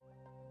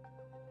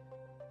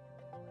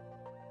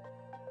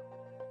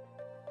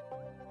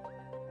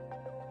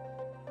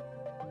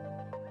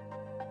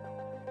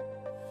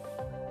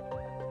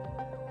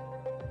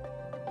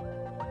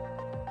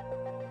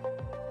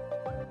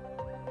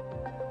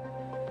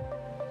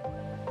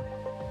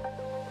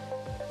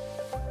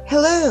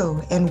Hello,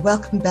 and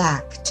welcome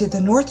back to the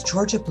North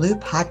Georgia Blue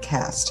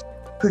Podcast,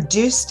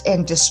 produced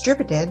and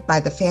distributed by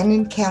the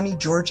Fannin County,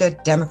 Georgia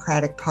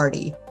Democratic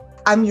Party.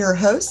 I'm your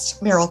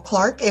host, Meryl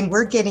Clark, and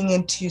we're getting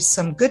into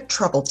some good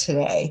trouble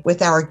today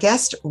with our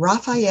guest,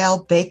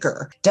 Raphael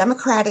Baker,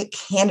 Democratic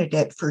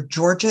candidate for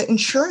Georgia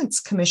Insurance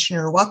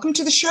Commissioner. Welcome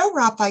to the show,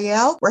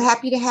 Raphael. We're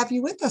happy to have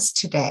you with us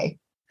today.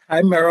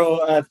 Hi,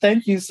 Meryl.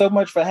 Thank you so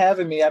much for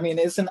having me. I mean,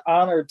 it's an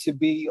honor to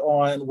be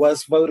on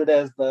what's voted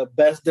as the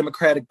best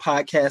Democratic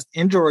podcast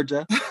in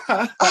Georgia.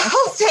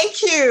 Oh,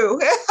 thank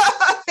you.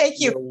 Thank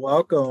you. You're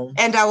welcome.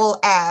 And I will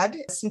add,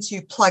 since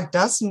you plugged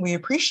us and we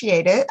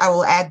appreciate it, I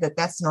will add that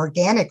that's an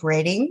organic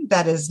rating.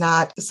 That is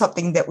not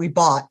something that we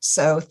bought.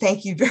 So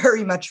thank you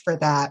very much for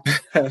that.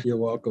 You're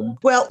welcome.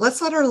 Well, let's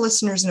let our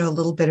listeners know a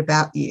little bit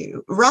about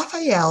you.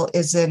 Raphael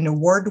is an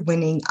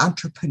award-winning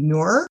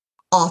entrepreneur,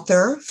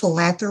 author,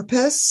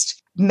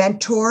 philanthropist,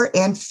 mentor,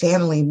 and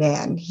family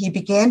man. He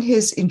began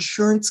his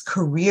insurance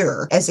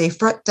career as a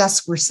front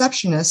desk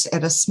receptionist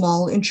at a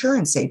small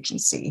insurance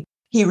agency.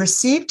 He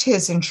received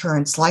his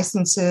insurance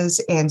licenses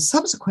and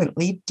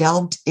subsequently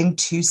delved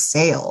into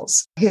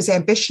sales. His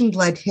ambition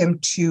led him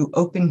to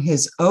open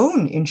his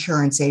own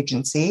insurance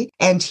agency,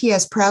 and he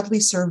has proudly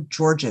served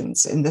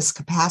Georgians in this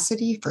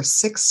capacity for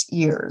 6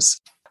 years.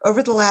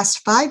 Over the last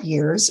 5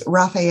 years,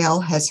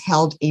 Raphael has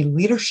held a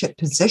leadership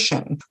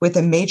position with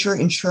a major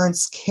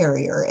insurance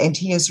carrier, and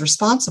he is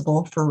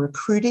responsible for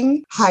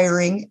recruiting,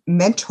 hiring,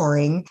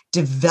 mentoring,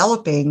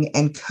 developing,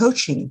 and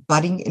coaching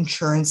budding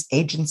insurance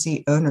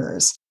agency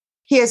owners.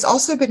 He has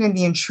also been in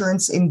the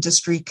insurance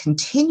industry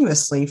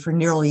continuously for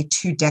nearly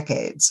 2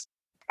 decades.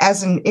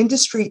 As an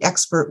industry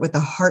expert with a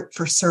heart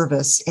for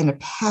service and a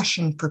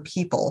passion for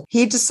people,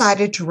 he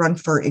decided to run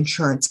for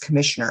insurance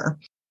commissioner.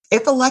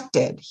 If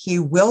elected, he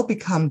will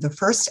become the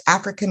first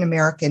African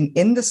American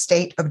in the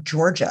state of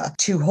Georgia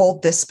to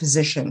hold this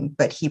position,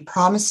 but he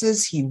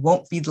promises he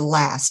won't be the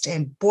last.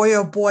 And boy,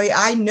 oh boy,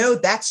 I know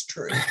that's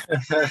true.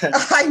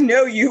 I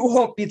know you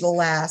won't be the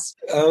last.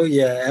 Oh,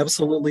 yeah,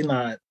 absolutely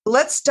not.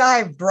 Let's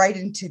dive right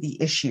into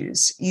the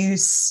issues. You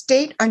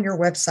state on your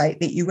website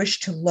that you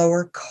wish to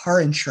lower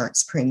car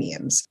insurance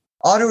premiums.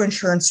 Auto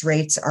insurance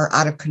rates are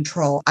out of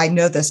control. I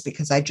know this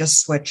because I just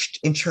switched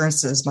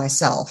insurances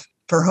myself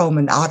for home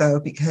and auto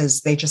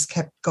because they just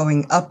kept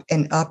going up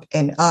and up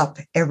and up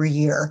every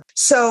year.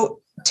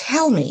 So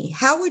tell me,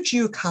 how would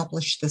you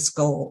accomplish this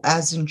goal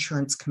as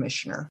insurance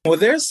commissioner? Well,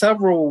 there are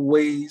several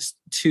ways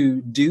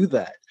to do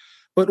that.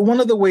 But one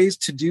of the ways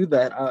to do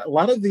that, a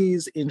lot of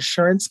these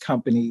insurance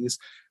companies,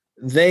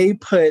 they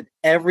put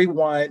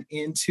everyone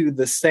into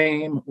the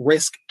same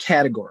risk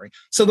category.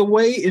 So the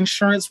way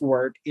insurance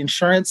works,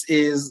 insurance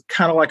is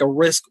kind of like a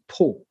risk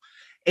pool.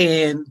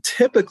 And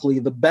typically,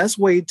 the best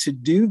way to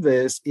do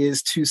this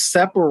is to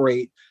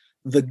separate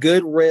the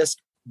good risk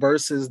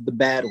versus the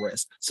bad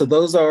risk. So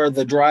those are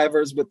the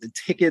drivers with the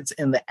tickets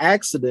and the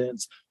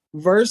accidents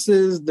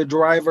versus the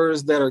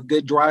drivers that are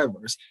good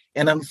drivers.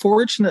 And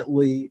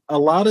unfortunately, a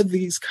lot of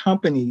these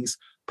companies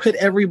put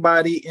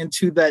everybody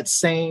into that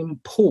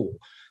same pool.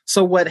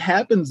 So what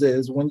happens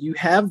is when you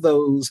have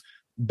those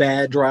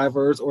bad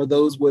drivers or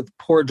those with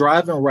poor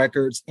driving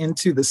records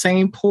into the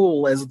same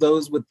pool as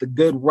those with the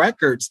good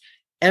records,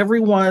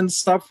 everyone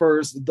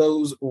suffers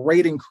those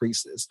rate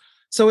increases.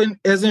 So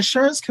as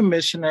insurance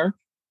commissioner,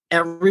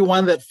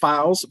 everyone that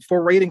files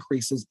for rate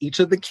increases,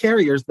 each of the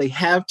carriers, they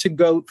have to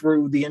go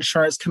through the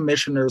insurance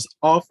commissioner's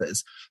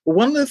office. But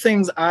one of the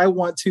things I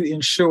want to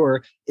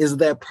ensure is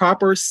that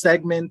proper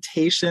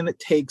segmentation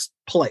takes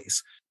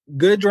place.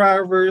 Good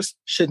drivers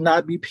should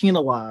not be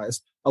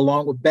penalized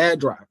along with bad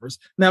drivers.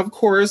 Now, of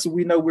course,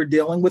 we know we're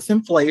dealing with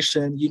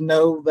inflation. You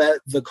know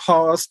that the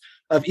cost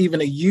of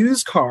even a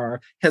used car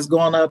has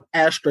gone up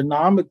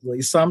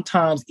astronomically,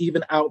 sometimes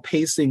even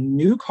outpacing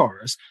new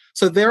cars.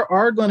 So there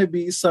are going to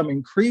be some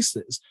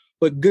increases,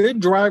 but good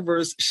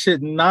drivers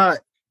should not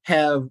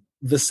have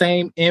the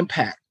same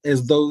impact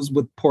as those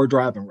with poor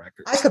driving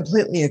records. I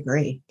completely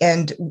agree.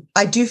 And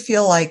I do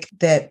feel like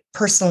that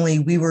personally,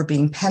 we were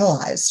being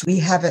penalized. We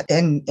have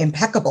an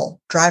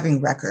impeccable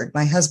driving record,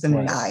 my husband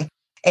and I,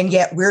 and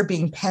yet we're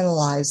being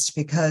penalized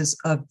because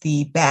of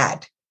the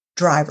bad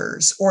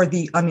drivers or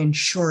the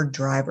uninsured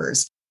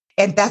drivers.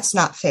 And that's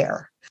not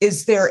fair.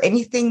 Is there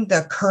anything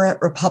the current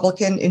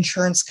Republican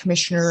insurance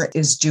commissioner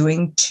is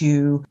doing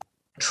to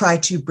try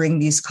to bring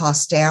these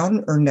costs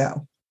down or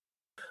no?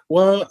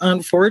 Well,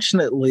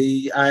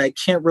 unfortunately, I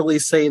can't really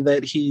say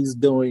that he's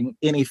doing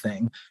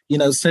anything. You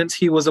know, since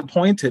he was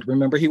appointed,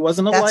 remember, he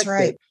wasn't elected. That's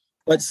right.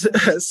 But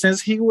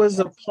since he was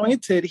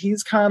appointed,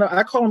 he's kind of,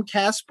 I call him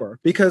Casper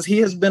because he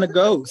has been a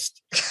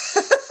ghost.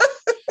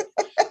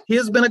 He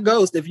has been a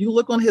ghost. If you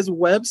look on his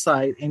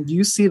website and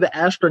you see the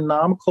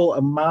astronomical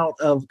amount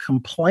of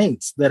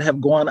complaints that have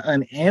gone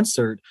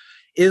unanswered,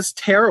 is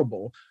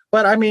terrible.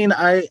 But I mean,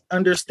 I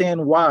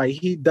understand why.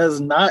 He does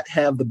not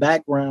have the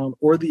background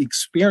or the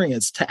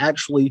experience to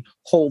actually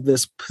hold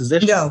this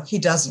position. No, he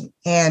doesn't.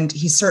 And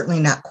he's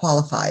certainly not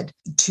qualified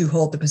to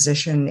hold the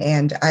position.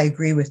 And I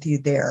agree with you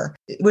there,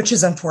 which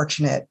is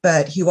unfortunate.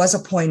 But he was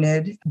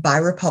appointed by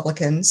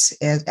Republicans.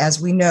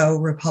 As we know,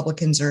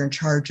 Republicans are in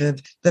charge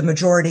of the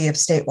majority of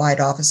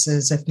statewide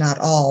offices, if not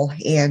all.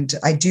 And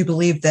I do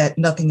believe that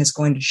nothing is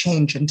going to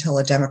change until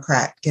a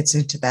Democrat gets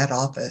into that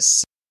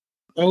office.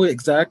 Oh,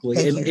 exactly.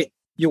 Thank you.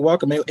 You're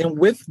welcome. And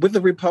with the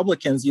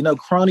Republicans,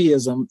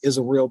 cronyism is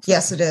a real thing.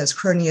 Yes, it is.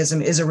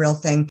 Cronyism is a real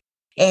thing.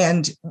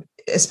 And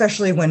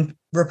especially when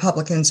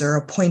Republicans are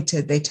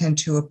appointed, they tend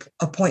to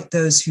appoint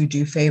those who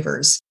do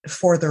favors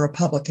for the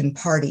Republican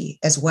Party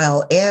as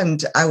well.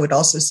 And I would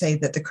also say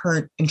that the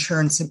current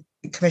insurance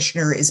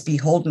commissioner is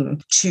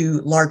beholden to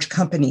large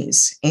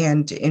companies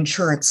and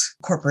insurance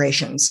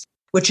corporations,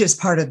 which is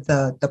part of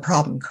the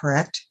problem,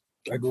 correct?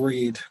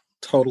 Agreed.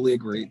 Totally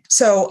agreed.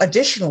 So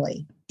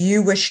additionally,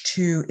 you wish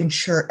to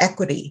ensure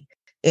equity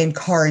in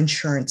car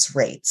insurance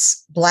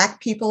rates.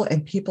 Black people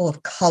and people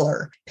of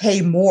color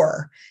pay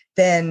more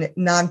than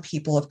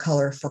non-people of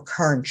color for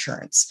car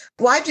insurance.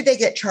 Why do they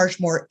get charged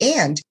more?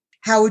 And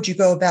how would you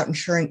go about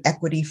ensuring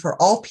equity for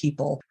all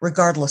people,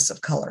 regardless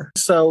of color?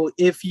 So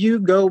if you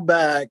go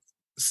back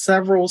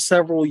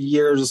several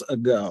years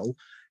ago,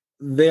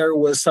 there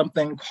was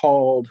something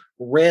called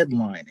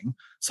redlining.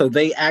 So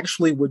they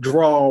actually would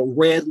draw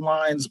red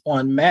lines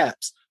on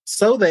maps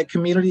so that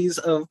communities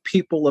of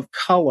people of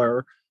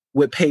color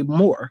would pay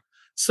more.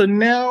 So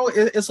now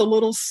it's a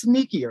little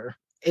sneakier,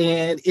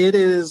 and it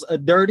is a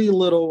dirty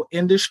little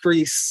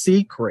industry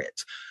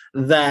secret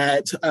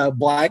that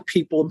Black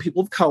people and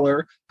people of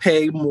color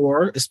pay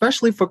more,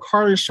 especially for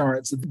car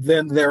insurance,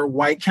 than their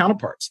white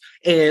counterparts.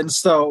 And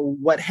so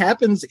what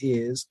happens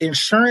is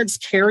insurance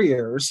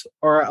carriers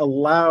are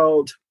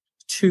allowed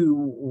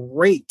to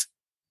rate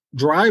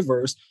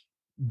drivers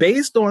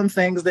based on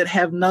things that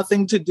have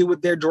nothing to do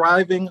with their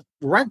driving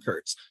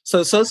records.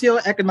 So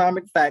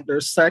socioeconomic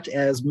factors such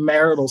as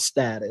marital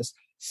status,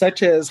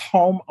 such as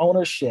home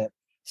ownership,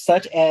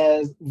 such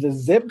as the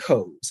zip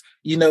codes,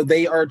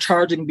 they are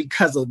charging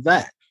because of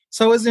that.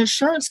 So as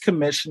insurance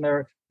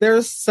commissioner,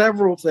 there's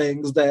several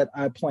things that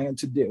I plan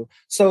to do.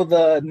 So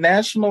the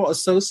National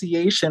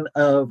Association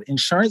of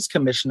Insurance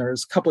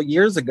Commissioners, a couple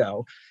years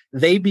ago,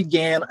 they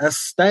began a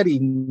study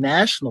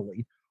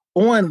nationally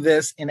on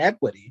this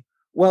inequity.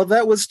 Well,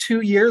 that was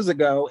 2 years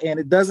ago, and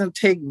it doesn't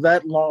take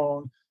that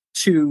long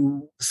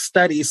to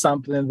study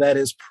something that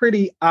is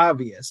pretty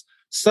obvious.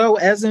 So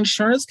as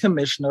insurance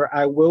commissioner,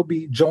 I will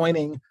be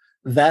joining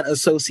that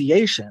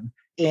association.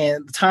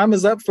 And time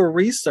is up for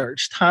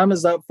research. Time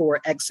is up for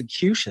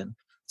execution.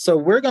 So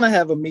we're going to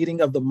have a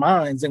meeting of the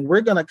minds, and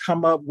we're going to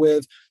come up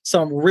with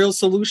some real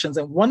solutions.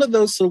 And one of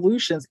those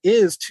solutions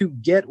is to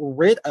get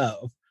rid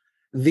of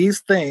these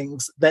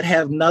things that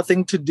have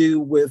nothing to do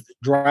with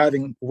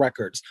driving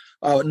records.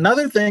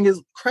 Another thing is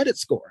credit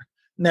score.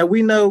 Now,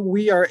 we know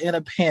we are in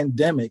a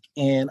pandemic,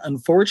 and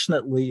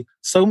unfortunately,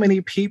 so many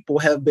people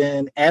have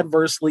been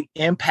adversely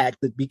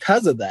impacted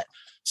because of that.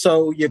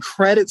 So your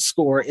credit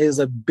score is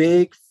a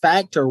big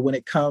factor when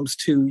it comes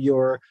to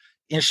your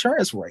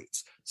insurance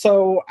rates.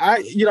 So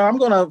I'm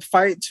going to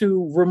fight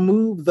to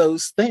remove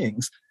those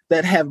things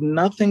that have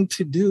nothing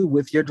to do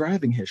with your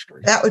driving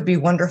history. That would be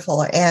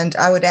wonderful. And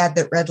I would add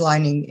that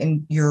redlining,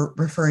 and you're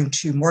referring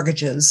to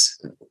mortgages,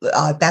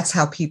 that's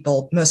how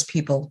most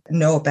people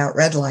know about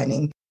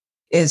redlining,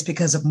 is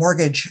because of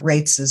mortgage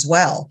rates as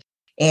well,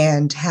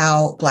 and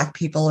how Black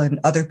people and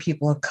other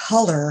people of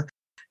color,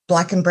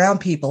 Black and brown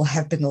people,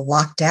 have been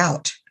locked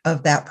out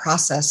of that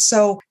process.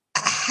 So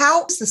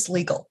how is this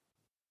legal,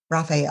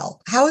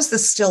 Raphael? How is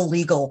this still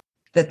legal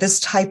that this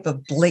type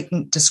of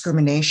blatant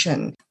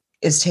discrimination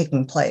is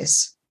taking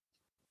place?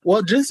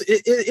 Well,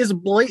 it is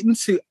blatant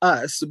to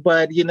us,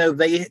 but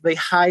they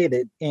hide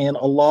it in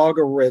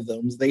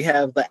algorithms. They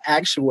have the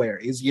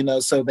actuaries,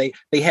 so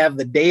they have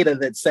the data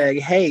that say,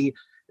 hey,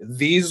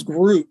 these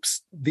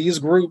groups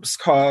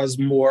cause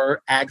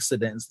more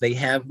accidents. They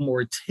have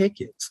more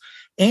tickets,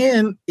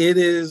 and it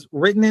is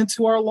written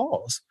into our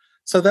laws.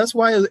 So that's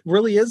why it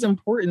really is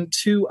important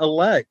to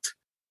elect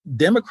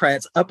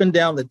Democrats up and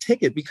down the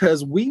ticket,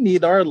 because we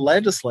need our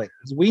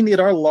legislators, we need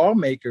our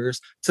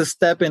lawmakers to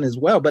step in as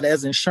well. But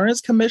as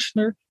insurance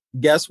commissioner,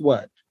 guess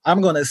what?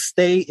 I'm going to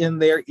stay in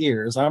their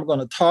ears. I'm going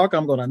to talk.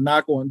 I'm going to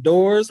knock on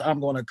doors. I'm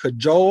going to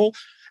cajole.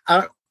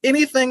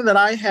 Anything that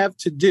I have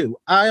to do,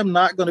 I am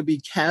not going to be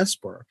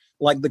Casper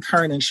like the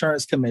current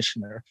insurance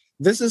commissioner.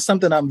 This is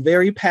something I'm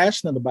very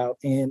passionate about.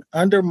 And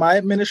under my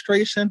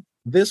administration,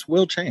 this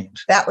will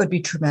change. That would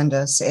be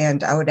tremendous.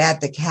 And I would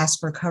add that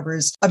Casper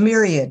covers a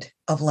myriad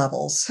of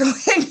levels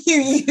when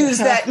you use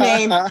that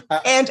name.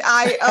 And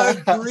I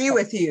agree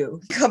with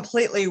you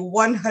completely,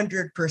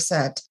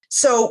 100%.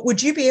 So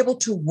would you be able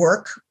to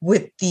work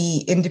with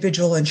the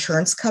individual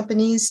insurance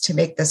companies to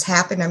make this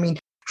happen? I mean,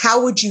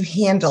 how would you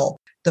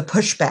handle the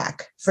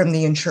pushback from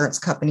the insurance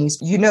companies?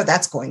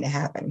 That's going to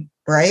happen,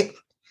 right?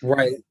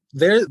 Right.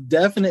 There's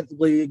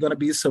definitely going to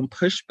be some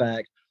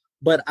pushback.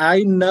 But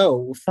I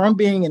know from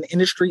being an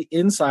industry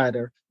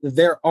insider that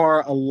there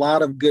are a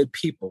lot of good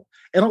people.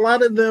 And a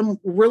lot of them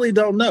really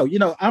don't know.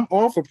 I'm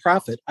all for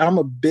profit. I'm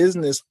a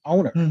business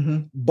owner.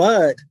 Mm-hmm.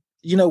 But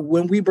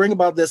when we bring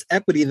about this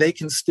equity, they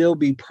can still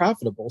be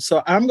profitable.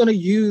 So I'm going to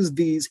use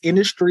these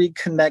industry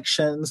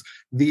connections,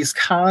 these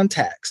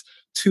contacts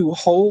to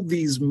hold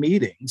these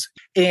meetings.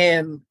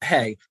 And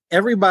hey,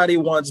 everybody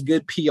wants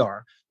good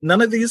PR.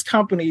 None of these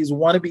companies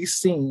want to be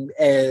seen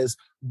as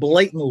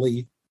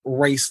blatantly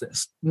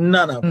racist.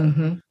 None of them.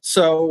 Mm-hmm.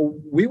 So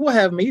we will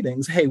have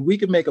meetings. Hey, we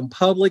can make them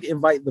public,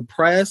 invite the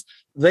press.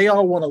 They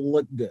all want to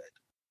look good.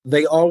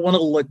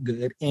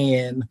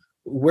 And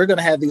we're going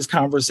to have these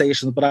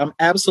conversations, but I'm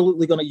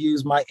absolutely going to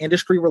use my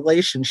industry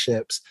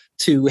relationships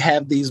to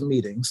have these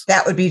meetings.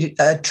 That would be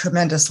a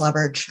tremendous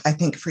leverage, I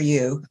think, for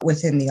you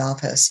within the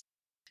office.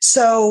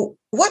 So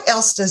what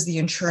else does the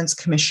insurance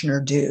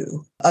commissioner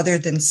do other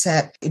than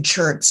set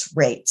insurance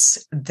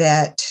rates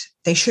that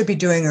they should be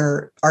doing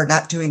or are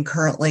not doing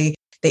currently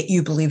that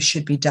you believe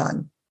should be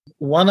done?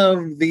 One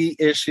of the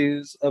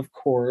issues, of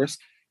course,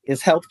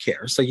 is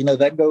healthcare. So,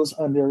 that goes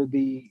under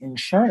the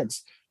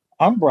insurance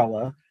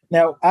umbrella.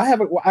 Now, I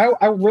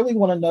really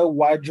want to know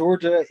why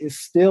Georgia is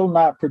still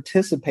not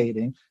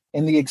participating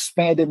in the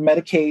expanded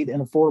Medicaid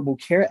and Affordable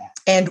Care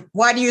Act. And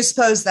why do you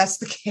suppose that's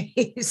the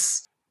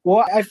case?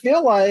 Well, I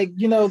feel like,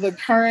 the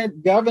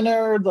current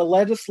governor, the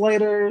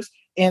legislators,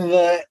 and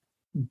the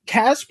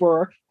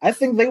Casper, I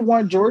think they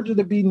want Georgia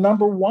to be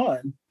number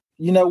one,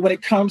 when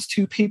it comes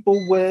to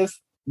people with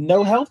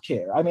no health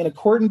care. I mean,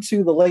 according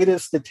to the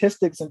latest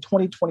statistics in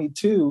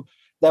 2022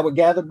 that were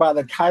gathered by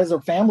the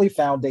Kaiser Family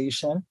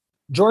Foundation,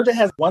 Georgia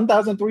has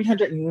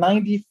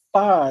 1,309.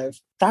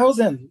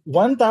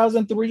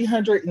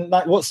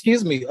 Well,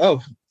 excuse me.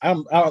 Oh,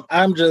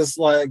 I'm just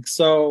like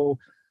so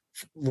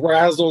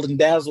razzled and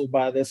dazzled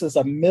by this. It's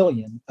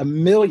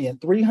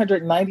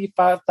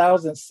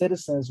 1,395,000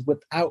 citizens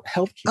without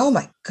health care. Oh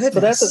my goodness. So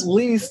that's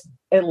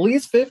at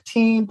least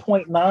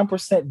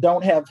 15.9%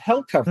 don't have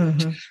health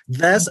coverage. Mm-hmm.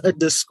 That's a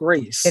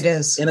disgrace. It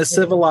is. In a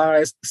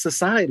civilized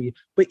society.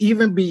 But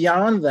even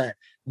beyond that,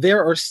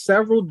 there are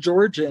several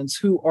Georgians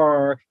who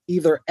are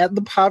either at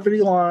the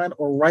poverty line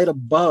or right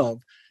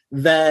above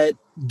that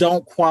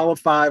don't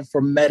qualify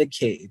for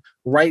Medicaid.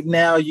 Right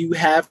now, you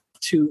have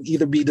to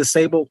either be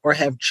disabled or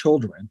have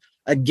children.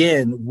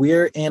 Again,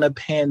 we're in a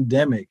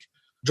pandemic.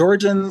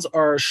 Georgians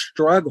are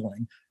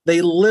struggling.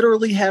 They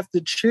literally have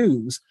to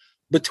choose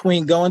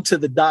between going to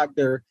the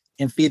doctor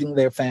and feeding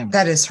their family.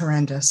 That is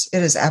horrendous.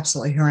 It is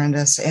absolutely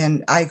horrendous.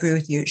 And I agree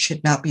with you. It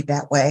should not be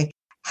that way.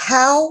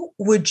 How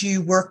would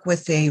you work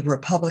with a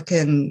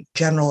Republican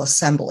General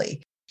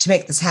Assembly to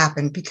make this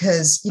happen?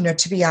 Because,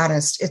 to be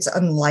honest, it's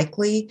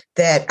unlikely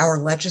that our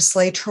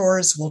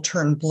legislators will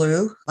turn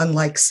blue,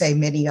 unlike, say,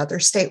 many other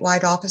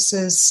statewide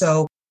offices.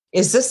 So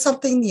is this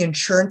something the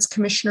insurance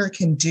commissioner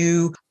can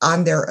do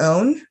on their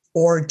own,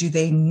 or do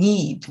they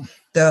need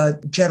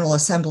the General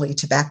Assembly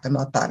to back them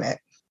up on it?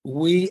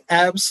 We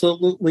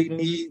absolutely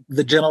need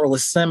the General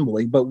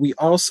Assembly, but we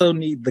also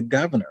need the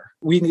governor.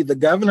 We need the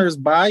governor's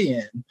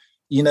buy-in,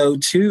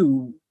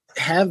 to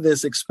have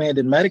this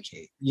expanded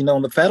Medicaid.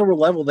 On the federal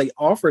level, they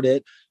offered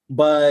it,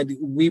 but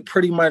we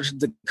pretty much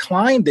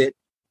declined it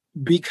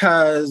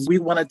because we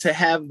wanted to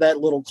have that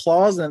little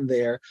clause in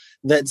there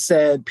that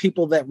said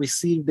people that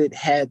received it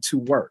had to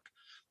work.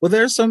 Well,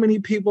 there's so many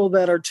people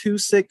that are too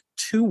sick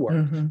to work.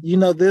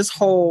 Mm-hmm. This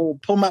whole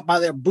pull them up by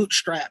their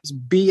bootstraps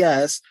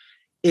BS,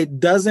 it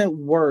doesn't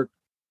work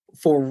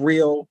for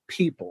real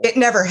people. It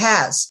never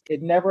has.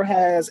 It never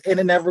has, and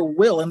it never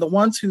will. And the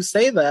ones who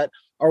say that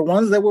are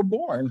ones that were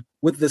born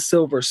with the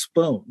silver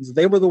spoons.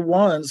 They were the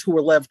ones who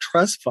were left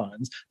trust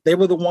funds. They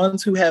were the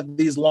ones who have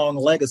these long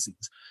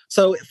legacies.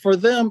 So for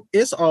them,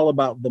 it's all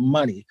about the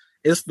money.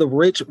 It's the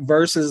rich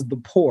versus the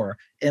poor.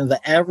 And the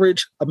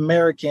average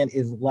American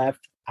is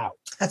left out.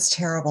 That's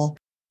terrible.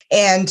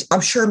 And I'm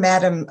sure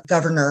Madam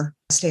Governor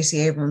Stacey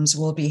Abrams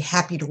will be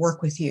happy to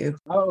work with you.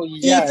 Oh,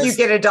 yes. If you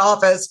get into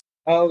office.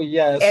 Oh,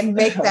 yes. And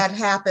make that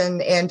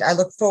happen. And I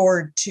look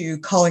forward to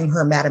calling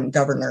her Madam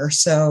Governor.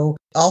 So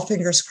all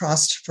fingers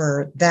crossed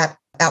for that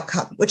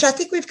outcome, which I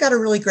think we've got a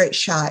really great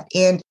shot.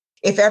 And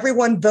if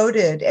everyone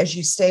voted, as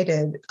you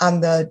stated,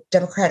 on the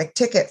Democratic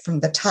ticket from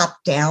the top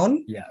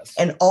down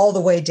and all the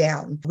way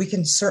down, we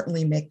can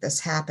certainly make this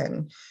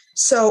happen.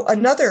 So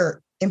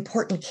another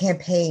important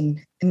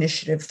campaign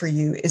initiative for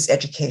you is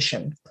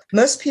education.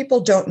 Most people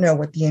don't know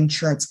what the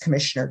insurance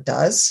commissioner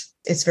does.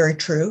 It's very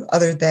true,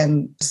 other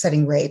than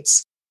setting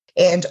rates.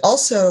 And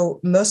also,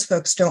 most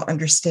folks don't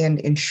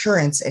understand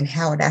insurance and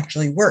how it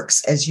actually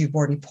works, as you've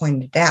already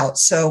pointed out.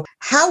 So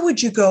how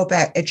would you go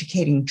about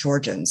educating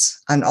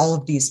Georgians on all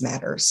of these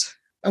matters?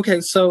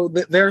 Okay, so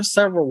there are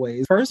several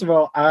ways. First of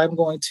all, I'm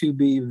going to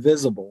be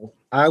visible.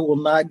 I will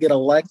not get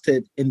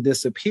elected and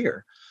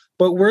disappear.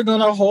 But we're going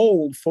to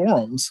hold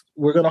forums.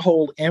 We're going to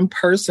hold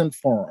in-person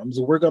forums.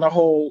 We're going to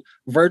hold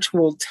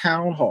virtual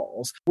town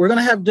halls. We're going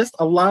to have just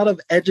a lot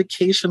of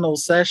educational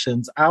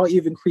sessions. I'll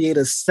even create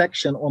a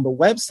section on the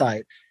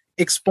website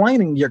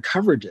explaining your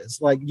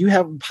coverages. Like, you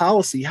have a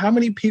policy. How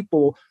many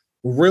people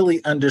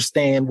really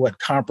understand what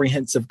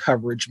comprehensive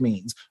coverage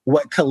means,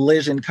 what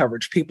collision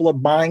coverage. People are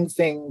buying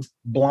things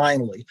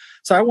blindly.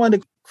 So I want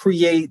to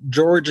create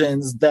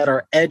Georgians that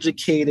are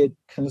educated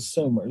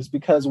consumers,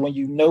 because when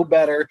you know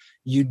better,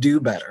 you do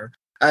better.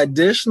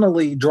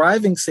 Additionally,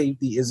 driving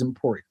safety is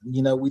important.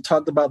 We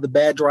talked about the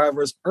bad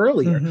drivers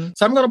earlier. Mm-hmm.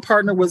 So I'm going to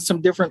partner with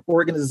some different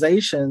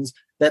organizations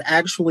that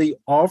actually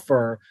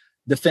offer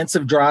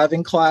defensive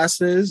driving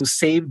classes,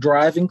 safe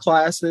driving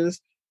classes,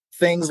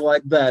 things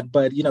like that.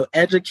 But,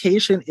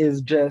 education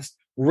is just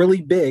really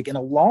big. And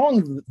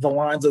along the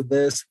lines of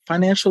this,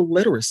 financial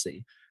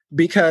literacy,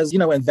 because,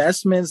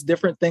 investments,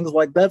 different things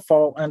like that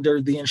fall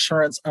under the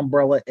insurance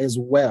umbrella as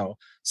well.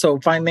 So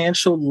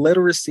financial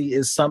literacy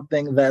is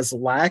something that's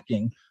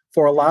lacking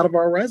for a lot of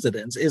our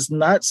residents. It's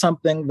not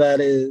something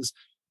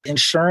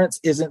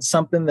insurance isn't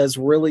something that's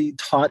really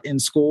taught in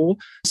school.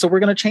 So we're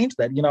going to change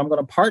that. I'm going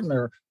to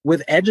partner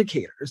with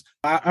educators.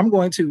 I'm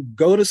going to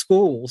go to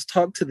schools,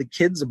 talk to the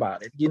kids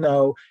about it,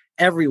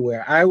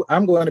 everywhere.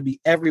 I'm going to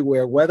be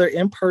everywhere, whether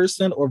in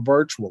person or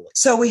virtually.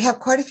 So we have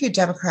quite a few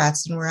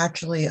Democrats, and we're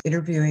actually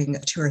interviewing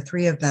 2 or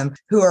 3 of them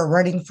who are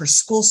running for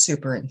school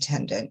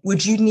superintendent.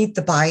 Would you need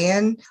the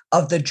buy-in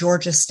of the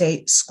Georgia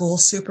State school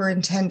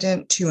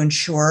superintendent to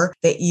ensure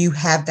that you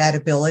have that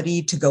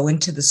ability to go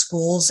into the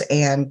schools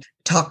and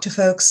talk to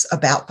folks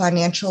about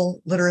financial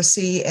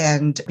literacy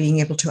and being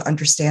able to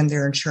understand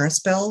their insurance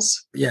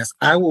bills? Yes,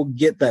 I will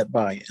get that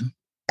buy-in.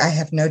 I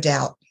have no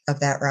doubt of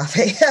that,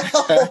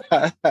 Raphael.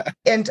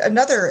 And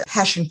another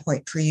passion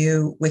point for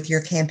you with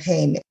your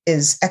campaign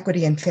is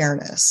equity and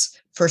fairness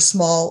for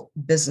small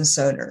business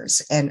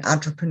owners and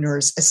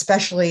entrepreneurs,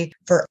 especially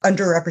for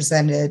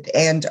underrepresented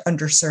and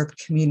underserved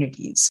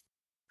communities.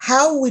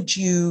 How would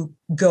you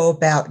go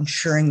about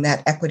ensuring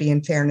that equity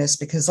and fairness?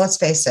 Because let's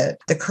face it,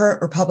 the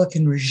current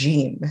Republican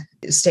regime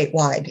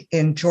statewide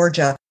in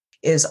Georgia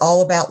is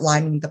all about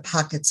lining the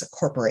pockets of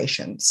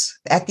corporations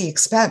at the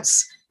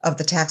expense of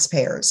the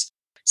taxpayers.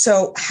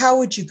 So how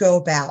would you go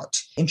about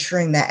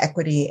ensuring that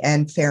equity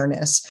and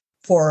fairness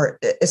for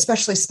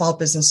especially small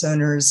business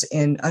owners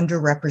in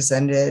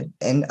underrepresented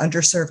and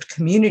underserved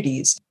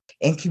communities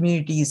and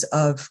communities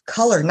of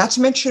color, not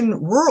to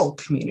mention rural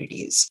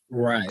communities,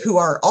 right, who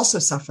are also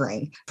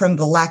suffering from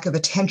the lack of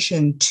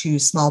attention to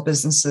small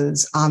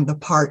businesses on the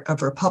part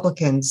of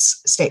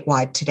Republicans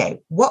statewide today?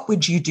 What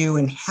would you do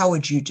and how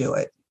would you do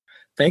it?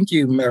 Thank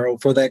you,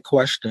 Meryl, for that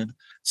question.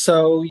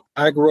 So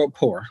I grew up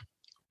poor.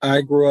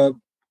 I grew up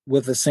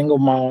with a single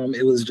mom.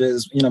 It was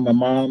just, my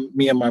mom,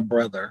 me, and my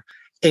brother.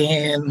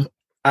 And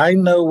I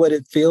know what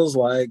it feels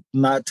like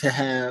not to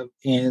have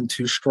and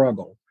to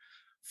struggle.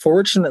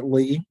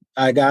 Fortunately,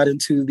 I got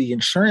into the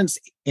insurance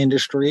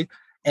industry,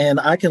 and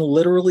I can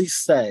literally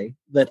say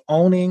that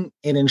owning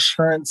an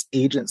insurance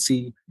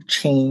agency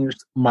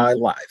changed my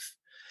life.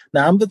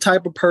 Now, I'm the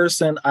type of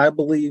person, I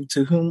believe,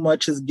 to whom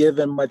much is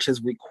given, much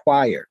is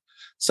required.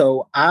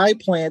 So I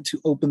plan to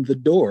open the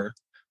door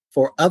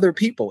for other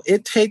people.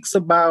 It takes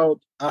about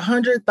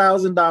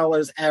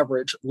 $100,000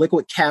 average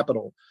liquid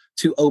capital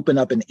to open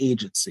up an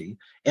agency.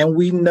 And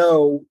we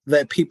know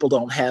that people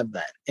don't have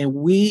that. And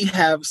we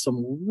have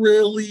some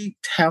really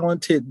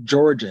talented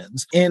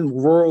Georgians in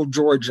rural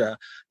Georgia,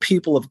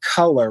 people of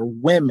color,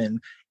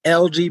 women,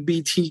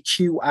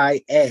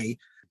 LGBTQIA.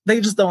 They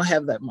just don't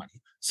have that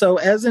money. So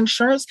as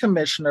insurance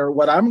commissioner,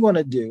 what I'm going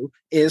to do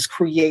is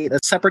create a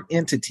separate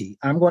entity.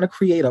 I'm going to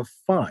create a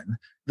fund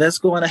that's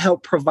going to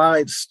help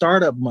provide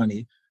startup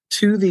money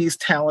to these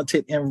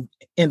talented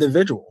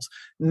individuals.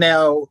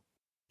 Now,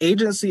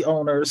 agency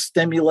owners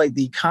stimulate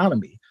the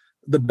economy.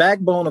 The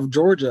backbone of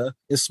Georgia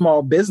is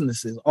small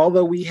businesses.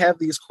 Although we have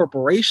these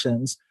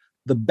corporations,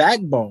 the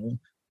backbone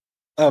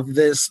of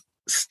this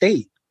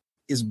state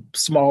is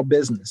small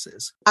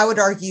businesses. I would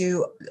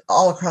argue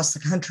all across the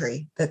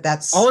country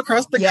that's all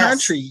across the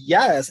country.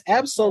 Yes,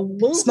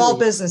 absolutely. Small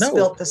business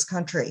built this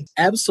country.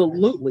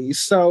 Absolutely.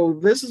 So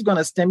this is going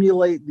to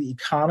stimulate the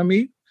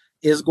economy,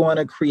 is going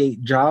to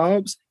create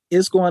jobs,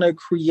 is going to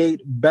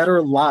create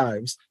better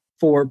lives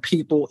for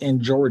people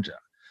in Georgia.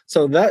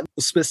 So that's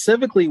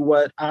specifically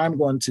what I'm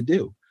going to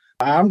do.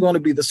 I'm going to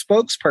be the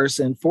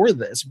spokesperson for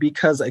this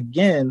because,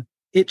 again,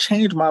 it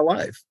changed my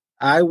life.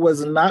 I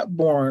was not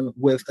born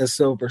with a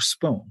silver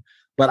spoon,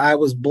 but I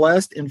was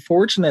blessed and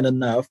fortunate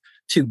enough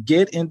to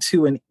get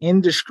into an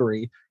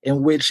industry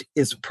in which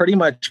is pretty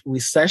much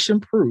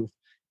recession-proof.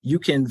 You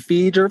can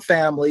feed your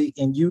family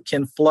and you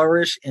can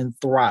flourish and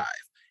thrive.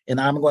 And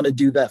I'm going to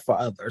do that for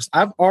others.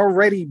 I've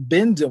already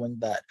been doing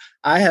that.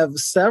 I have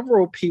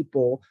several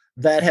people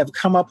that have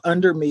come up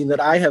under me that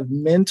I have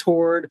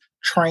mentored,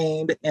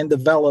 trained, and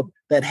developed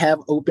that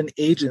have open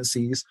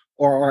agencies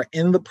or are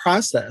in the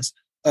process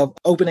of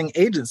opening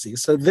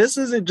agencies. So this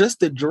isn't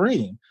just a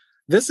dream.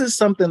 This is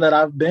something that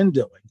I've been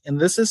doing. And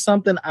this is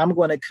something I'm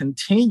going to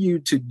continue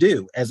to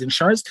do. As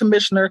insurance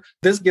commissioner,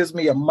 this gives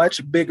me a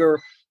much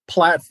bigger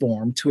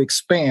platform to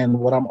expand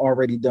what I'm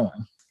already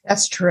doing.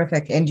 That's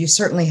terrific. And you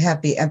certainly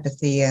have the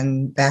empathy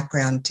and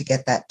background to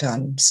get that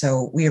done.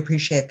 So we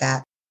appreciate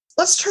that.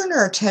 Let's turn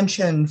our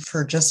attention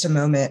for just a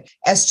moment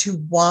as to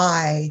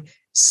why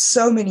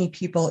so many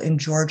people in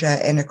Georgia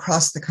and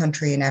across the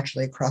country and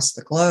actually across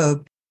the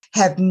globe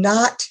have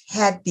not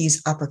had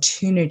these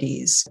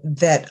opportunities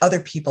that other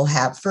people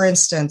have. For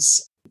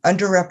instance,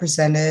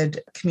 underrepresented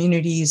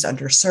communities,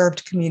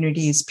 underserved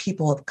communities,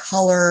 people of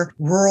color,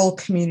 rural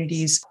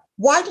communities.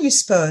 Why do you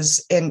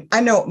suppose, and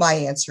I know what my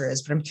answer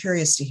is, but I'm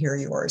curious to hear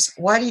yours.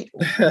 Why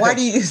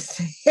do you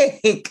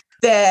think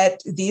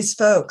that these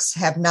folks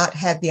have not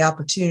had the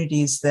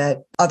opportunities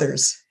that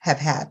others have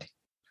had?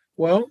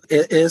 Well,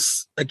 it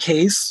is a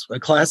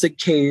classic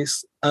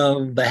case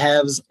of the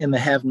haves and the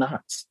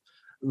have-nots.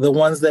 The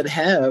ones that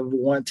have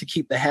want to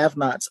keep the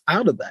have-nots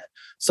out of that.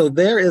 So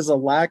there is a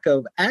lack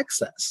of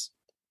access.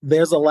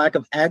 There's a lack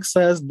of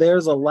access.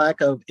 There's a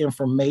lack of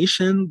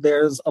information.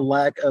 There's a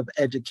lack of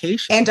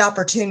education. And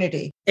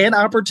opportunity. And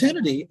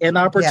opportunity.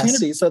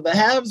 Yes. So the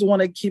haves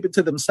want to keep it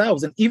to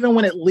themselves. And even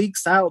when it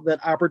leaks out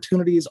that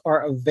opportunities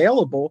are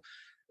available,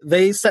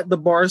 they set the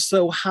bar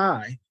so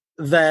high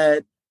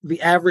that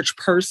the average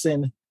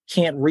person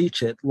can't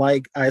reach it.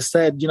 Like I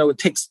said, it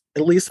takes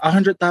at least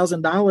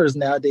 $100,000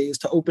 nowadays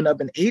to open up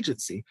an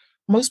agency.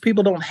 Most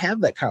people don't have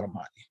that kind of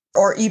money.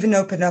 Or even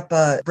open up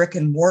a brick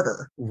and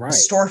mortar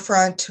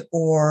storefront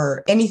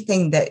or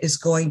anything that is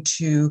going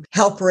to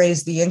help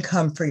raise the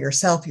income for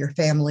yourself, your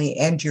family,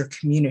 and your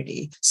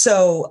community.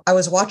 So I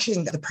was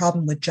watching The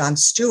Problem with Jon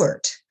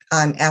Stewart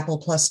on Apple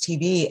Plus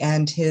TV,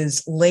 and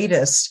his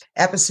latest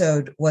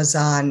episode was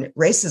on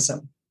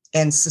racism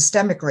and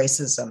systemic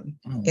racism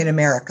in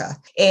America.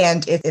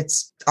 And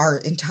it's our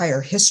entire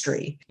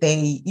history.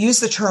 They use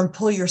the term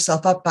pull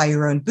yourself up by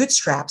your own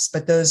bootstraps,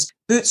 but those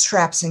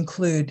bootstraps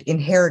include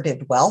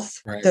inherited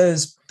wealth. Right.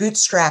 Those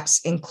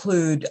bootstraps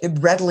include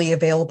readily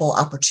available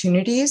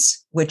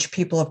opportunities, which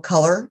people of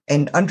color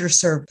and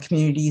underserved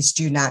communities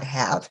do not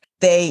have.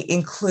 They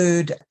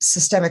include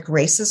systemic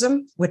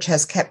racism, which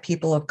has kept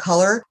people of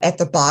color at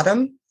the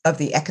bottom of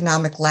the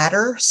economic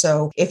ladder.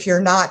 So if you're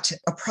not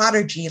a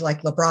prodigy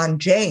like LeBron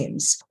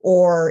James,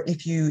 or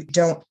if you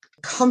don't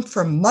come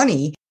from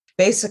money,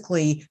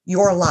 basically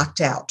you're locked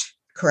out,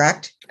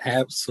 correct?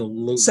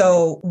 Absolutely.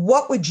 So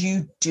what would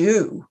you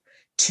do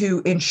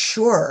to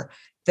ensure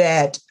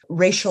that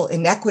racial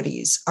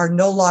inequities are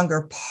no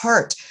longer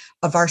part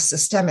of our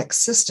systemic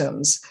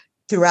systems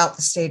throughout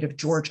the state of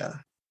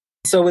Georgia?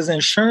 So as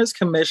insurance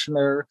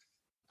commissioner,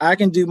 I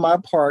can do my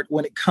part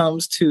when it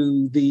comes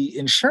to the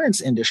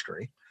insurance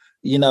industry.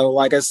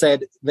 Like I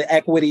said, the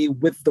equity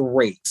with the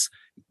rates,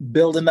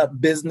 building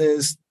up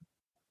business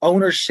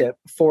ownership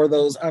for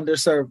those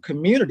underserved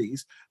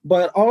communities,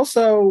 but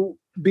also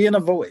being a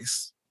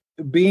voice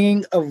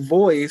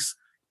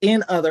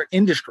in other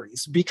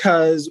industries,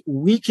 because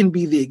we can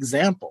be the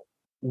example.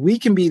 We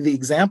can be the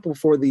example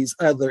for these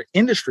other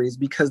industries,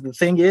 because the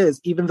thing is,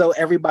 even though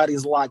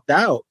everybody's locked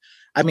out,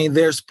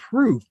 there's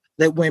proof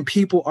that when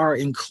people are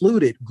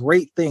included,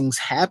 great things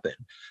happen.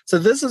 So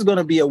this is going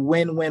to be a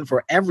win-win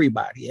for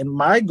everybody. And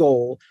my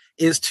goal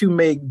is to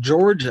make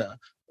Georgia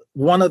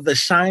one of the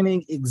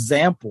shining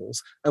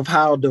examples of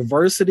how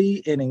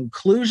diversity and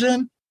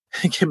inclusion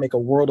can make a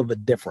world of a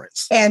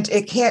difference. And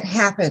it can't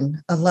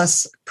happen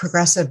unless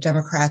progressive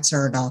Democrats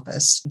are in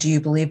office. Do you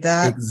believe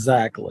that?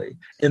 Exactly.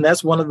 And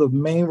that's one of the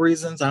main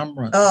reasons I'm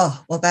running.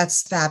 Oh, well,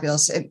 that's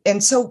fabulous.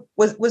 And so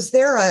was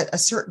there a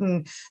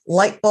certain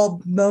light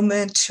bulb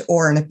moment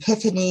or an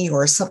epiphany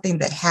or something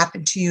that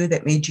happened to you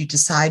that made you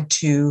decide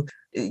to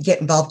get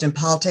involved in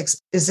politics?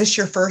 Is this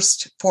your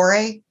first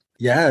foray?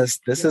 Yes,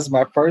 this is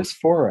my first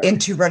foray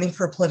into running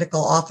for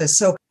political office.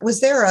 So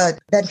was there a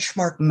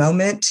benchmark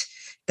moment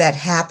that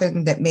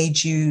happened that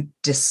made you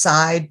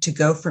decide to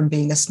go from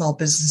being a small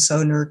business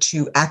owner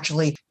to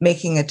actually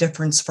making a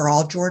difference for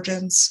all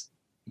Georgians?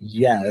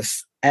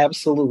 Yes,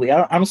 absolutely.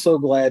 I'm so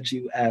glad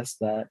you asked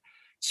that.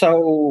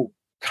 So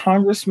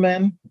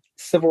Congressman,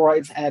 civil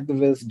rights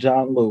activist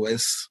John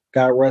Lewis,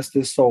 God rest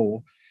his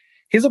soul,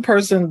 he's a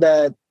person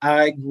that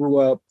I grew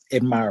up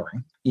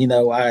admiring.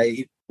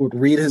 I would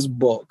read his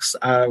books.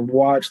 I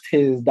watched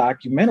his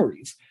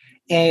documentaries.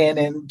 And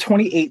in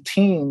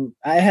 2018,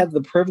 I had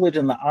the privilege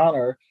and the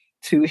honor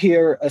to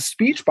hear a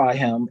speech by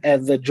him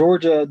at the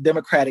Georgia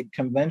Democratic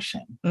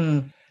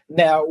Convention.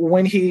 Now,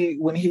 when he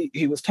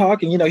was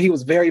talking, he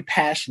was very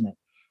passionate.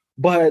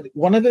 But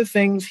one of the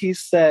things he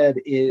said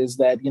is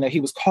that, he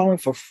was calling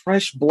for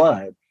fresh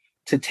blood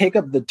to take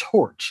up the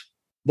torch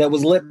that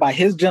was lit by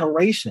his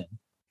generation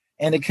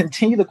and to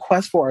continue the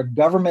quest for a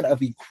government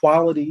of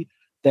equality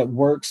that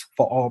works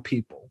for all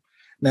people.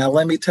 Now,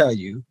 let me tell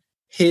you,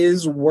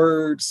 his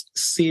words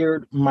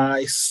seared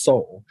my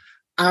soul.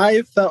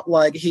 I felt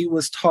like he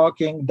was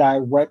talking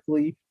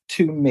directly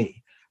to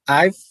me.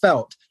 I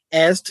felt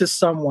as to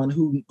someone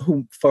who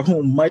for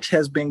whom much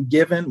has been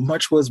given,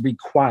 much was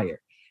required.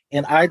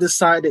 And I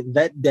decided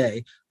that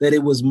day that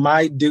it was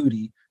my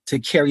duty to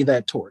carry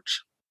that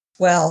torch.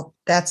 Well,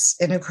 that's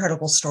an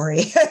incredible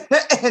story.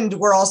 And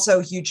we're also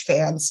huge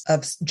fans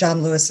of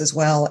John Lewis as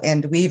well.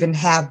 And we even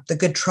have the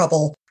Good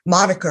Trouble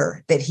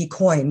moniker that he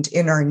coined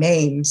in our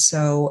name.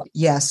 So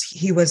yes,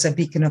 he was a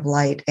beacon of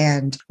light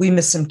and we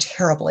miss him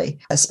terribly,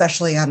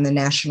 especially on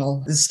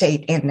the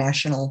state and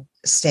national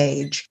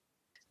stage.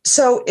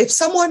 So if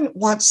someone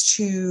wants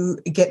to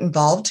get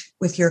involved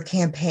with your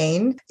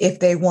campaign, if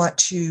they want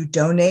to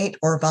donate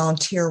or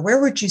volunteer,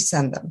 where would you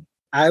send them?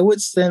 I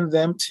would send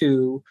them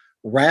to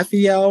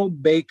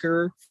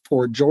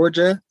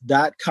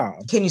RaphaelBakerForGeorgia.com.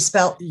 Can you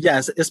spell?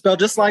 Yes, it's spelled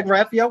just like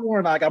Raphael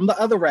Warnock. I'm the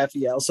other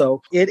Raphael.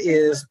 So it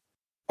is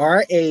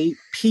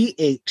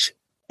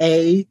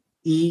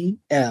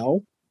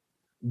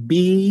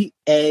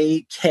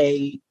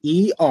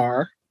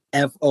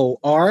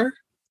RaphaelBakerFor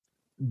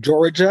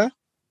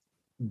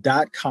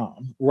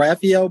Georgia.com.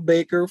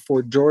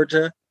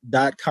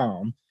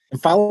 RaphaelBakerForGeorgia.com.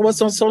 And follow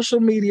us on social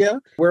media.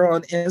 We're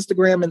on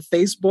Instagram and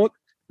Facebook.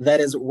 That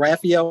is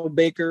Raphael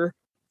Baker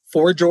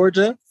for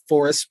Georgia,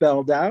 for is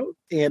spelled out.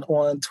 And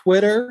on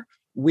Twitter,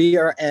 we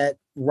are at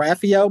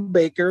Raphael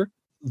Baker,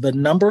 the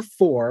number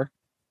 4,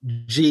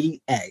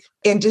 GA.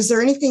 And is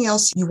there anything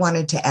else you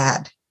wanted to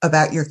add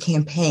about your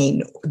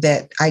campaign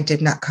that I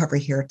did not cover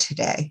here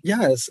today?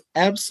 Yes,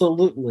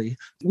 absolutely.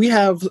 We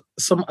have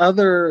some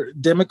other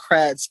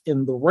Democrats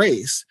in the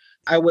race.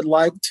 I would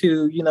like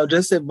to,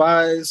 just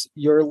advise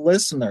your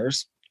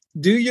listeners,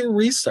 do your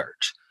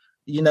research.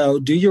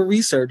 Do your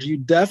research. You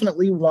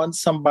definitely want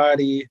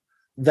somebody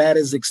that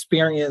is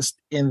experienced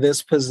in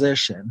this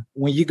position.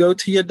 When you go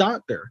to your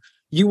doctor,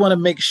 you want to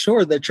make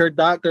sure that your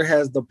doctor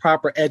has the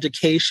proper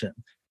education,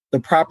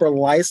 the proper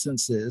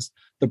licenses,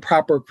 the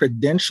proper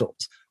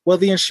credentials. Well,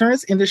 the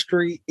insurance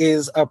industry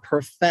is a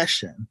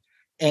profession,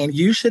 and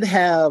you should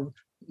have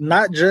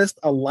not just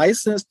a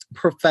licensed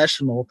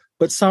professional,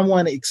 but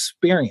someone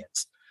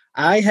experienced.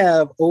 I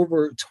have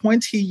over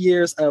 20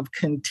 years of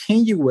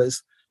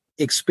continuous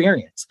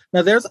experience.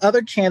 Now, there's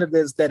other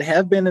candidates that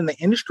have been in the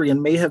industry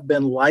and may have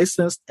been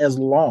licensed as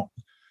long,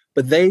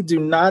 but they do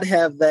not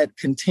have that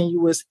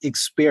continuous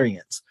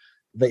experience.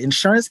 The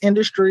insurance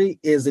industry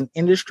is an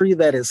industry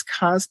that is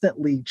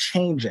constantly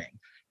changing.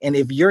 And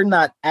if you're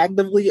not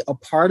actively a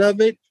part of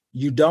it,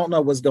 you don't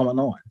know what's going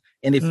on.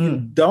 And if you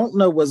don't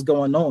know what's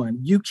going on,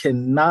 you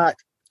cannot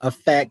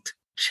affect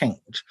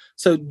change.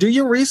 So do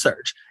your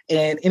research.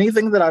 And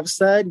anything that I've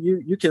said,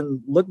 you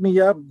can look me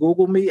up,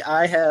 Google me.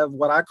 I have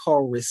what I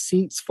call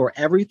receipts for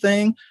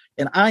everything.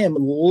 And I am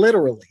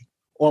literally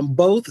on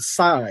both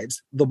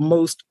sides the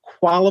most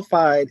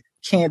qualified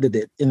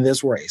candidate in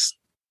this race.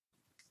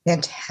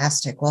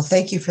 Fantastic. Well,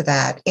 thank you for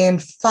that.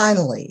 And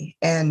finally,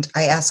 and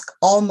I ask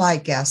all my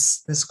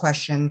guests this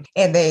question,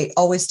 and they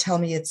always tell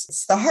me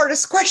it's the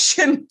hardest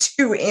question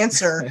to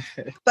answer.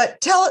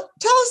 But tell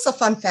us a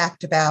fun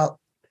fact about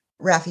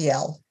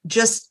Raphael,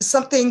 just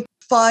something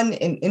fun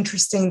and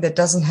interesting that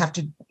doesn't have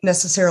to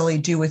necessarily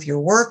do with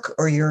your work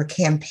or your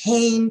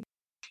campaign.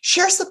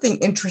 Share something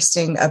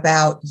interesting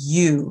about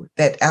you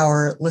that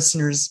our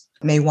listeners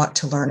may want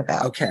to learn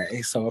about.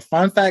 Okay, so a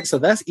fun fact. So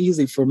that's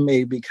easy for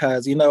me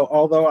because,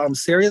 although I'm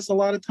serious a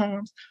lot of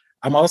times,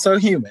 I'm also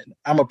human.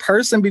 I'm a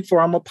person before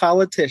I'm a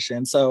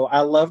politician. So I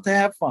love to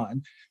have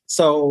fun.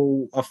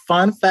 So a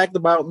fun fact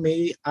about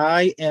me,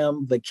 I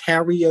am the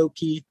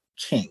karaoke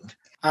king.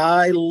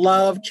 I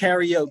love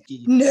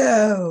karaoke.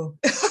 No.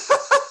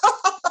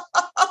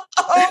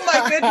 Oh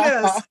my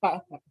goodness.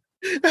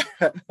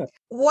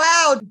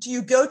 Wow. Do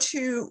you go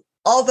to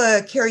all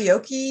the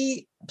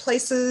karaoke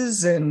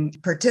places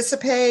and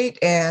participate?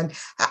 And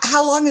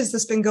how long has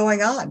this been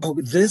going on? Oh,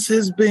 this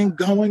has been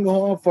going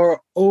on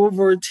for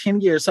over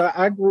 10 years. So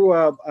I grew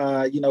up,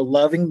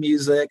 loving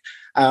music.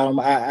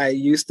 I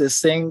used to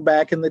sing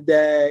back in the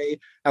day.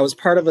 I was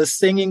part of a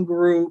singing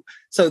group.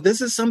 So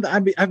this is something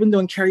I've been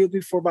doing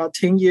karaoke for about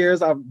 10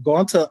 years. I've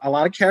gone to a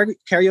lot of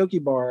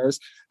karaoke bars.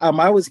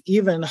 I was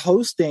even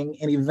hosting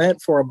an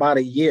event for about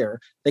a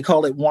year. They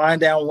called it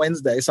Wind Down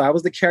Wednesday. So I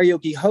was the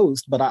karaoke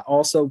host, but I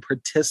also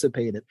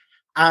participated.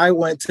 I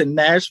went to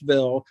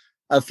Nashville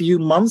a few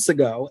months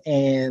ago,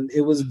 and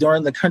it was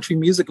during the Country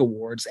Music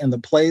Awards, and the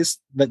place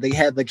that they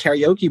had the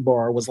karaoke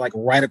bar was like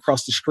right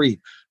across the street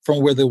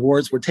from where the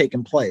awards were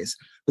taking place.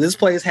 But this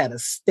place had a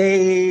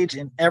stage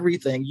and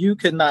everything. You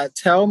could not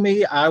tell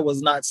me I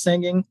was not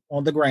singing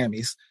on the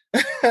Grammys.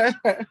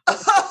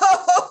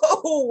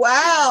 Oh,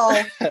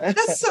 wow.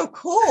 That's so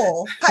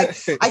cool. I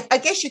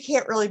guess you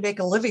can't really make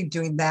a living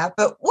doing that,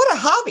 but what a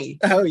hobby.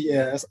 Oh,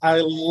 yes.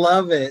 I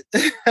love it.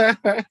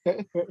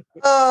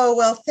 Oh,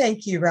 well,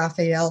 thank you,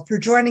 Raphael, for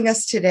joining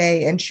us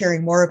today and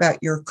sharing more about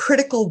your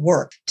critical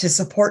work to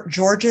support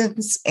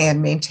Georgians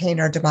and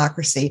maintain our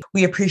democracy.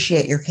 We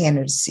appreciate your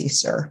candidacy,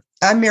 sir.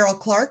 I'm Meryl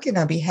Clark, and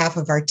on behalf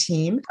of our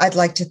team, I'd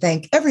like to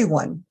thank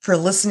everyone for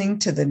listening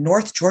to the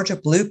North Georgia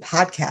Blue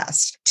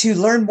podcast. To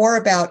learn more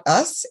about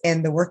us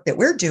and the work that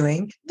we're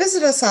doing,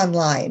 visit us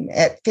online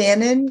at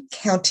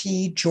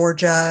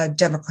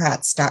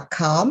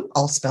FannonCountyGeorgiaDemocrats.com,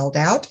 all spelled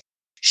out.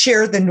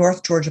 Share the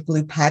North Georgia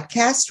Blue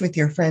podcast with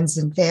your friends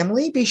and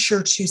family. Be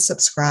sure to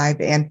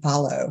subscribe and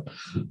follow.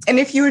 And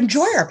if you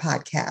enjoy our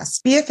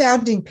podcast, be a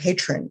founding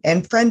patron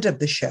and friend of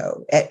the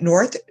show at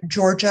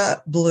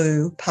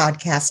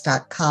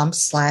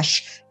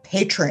NorthGeorgiaBluePodcast.com/patron.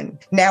 patron.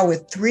 Now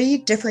with 3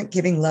 different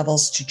giving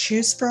levels to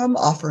choose from,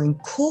 offering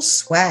cool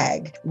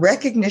swag,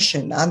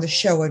 recognition on the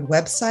show and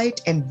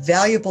website, and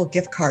valuable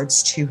gift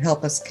cards to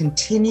help us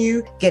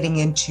continue getting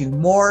into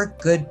more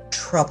good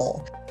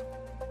trouble.